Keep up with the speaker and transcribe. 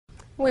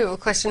We have a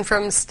question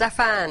from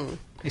Stefan.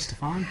 Hey,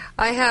 Stefan.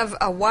 I have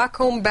a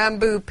Wacom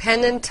Bamboo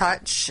Pen and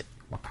Touch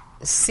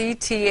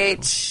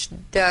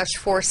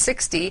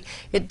CTH460.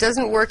 It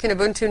doesn't work in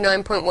Ubuntu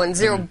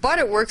 9.10, but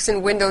it works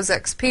in Windows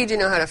XP. Do you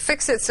know how to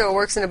fix it so it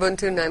works in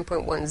Ubuntu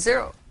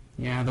 9.10?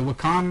 Yeah, the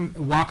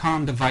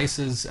Wacom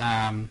devices,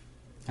 and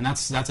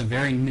that's a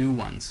very new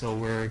one, so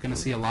we're going to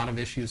see a lot of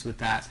issues with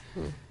that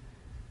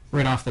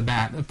right off the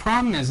bat. The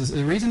problem is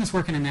the reason it's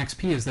working in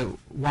XP is that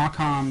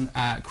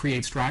Wacom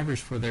creates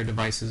drivers for their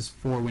devices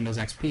for Windows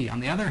XP.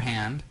 On the other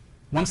hand,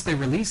 once they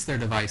release their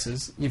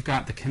devices, you've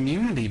got the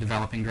community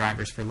developing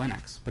drivers for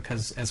Linux,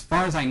 because as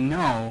far as I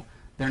know,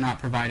 they're not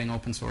providing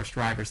open source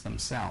drivers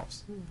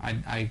themselves.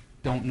 I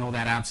don't know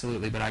that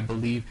absolutely, but I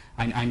believe,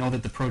 I know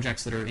that the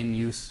projects that are in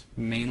use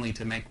mainly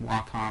to make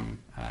Wacom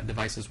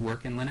devices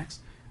work in Linux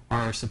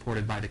are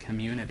supported by the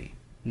community,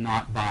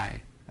 not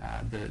by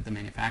the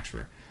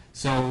manufacturer.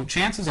 So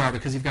chances are,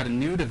 because you've got a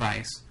new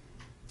device,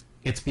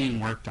 it's being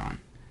worked on.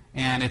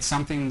 And it's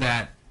something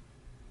that,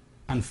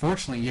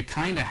 unfortunately, you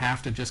kind of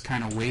have to just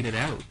kind of wait it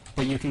out.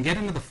 But you can get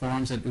into the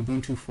forums at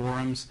Ubuntu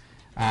forums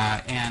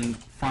and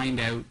find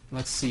out.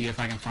 Let's see if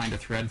I can find a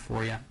thread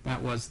for you.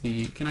 That was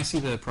the, can I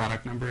see the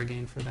product number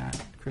again for that,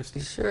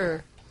 Christy?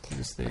 Sure.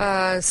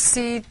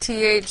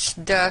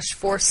 CTH-460.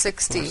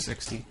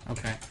 460,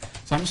 okay.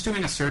 So I'm just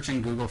doing a search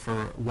in Google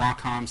for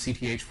Wacom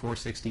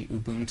CTH460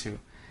 Ubuntu.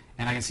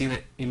 And I can see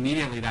that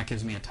immediately that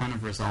gives me a ton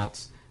of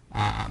results.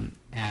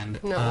 And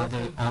all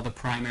the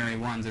primary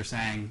ones are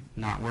saying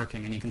not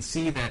working. And you can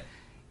see that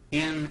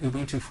in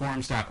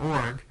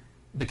ubuntuforums.org,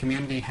 the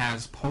community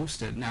has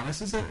posted. Now,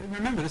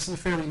 remember, this is a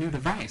fairly new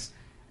device.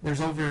 There's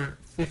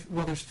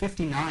there's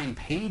 59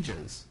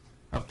 pages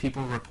of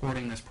people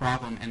reporting this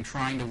problem and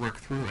trying to work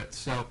through it.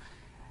 So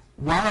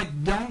while I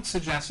don't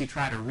suggest you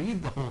try to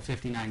read the whole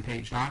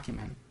 59-page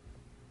document,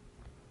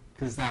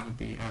 because that would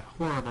be a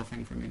horrible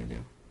thing for me to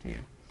do to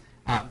you,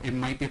 it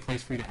might be a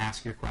place for you to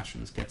ask your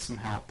questions, get some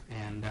help,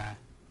 and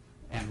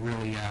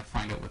really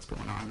find out what's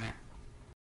going on there.